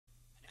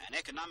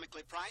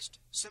Economically priced,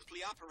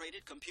 simply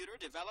operated computer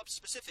developed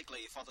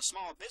specifically for the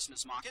small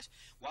business market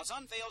was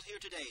unveiled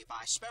here today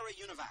by Sperry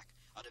Univac,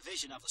 a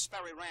division of the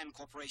Sperry Rand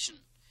Corporation.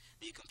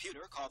 The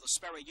computer, called the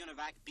Sperry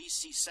Univac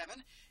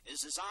BC7,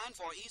 is designed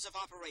for ease of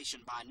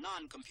operation by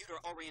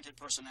non-computer-oriented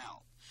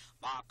personnel.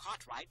 Bob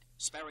Cartwright,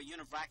 Sperry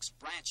Univac's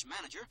branch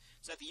manager,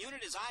 said the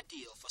unit is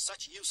ideal for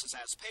such uses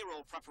as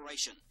payroll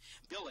preparation,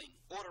 billing,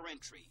 order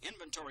entry,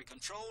 inventory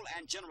control,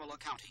 and general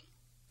accounting.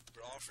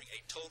 We're offering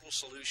a total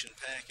solution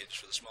package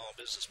for the small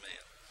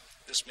businessman.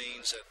 This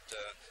means that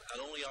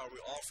not only are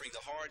we offering the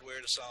hardware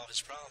to solve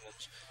his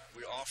problems,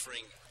 we're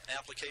offering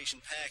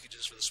application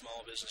packages for the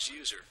small business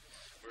user.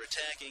 We're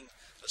attacking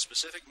a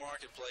specific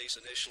marketplace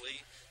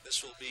initially.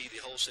 This will be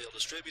the wholesale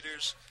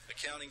distributors,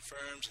 accounting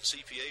firms, and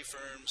CPA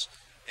firms,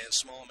 and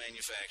small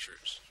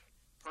manufacturers.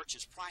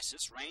 Purchase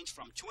prices range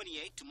from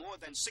 $28,000 to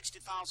more than $60,000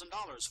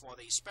 for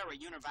the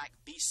Sperry Univac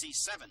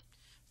BC7.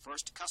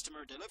 First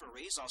customer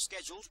deliveries are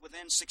scheduled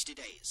within 60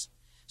 days.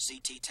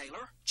 C.T.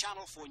 Taylor,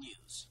 Channel 4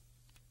 News.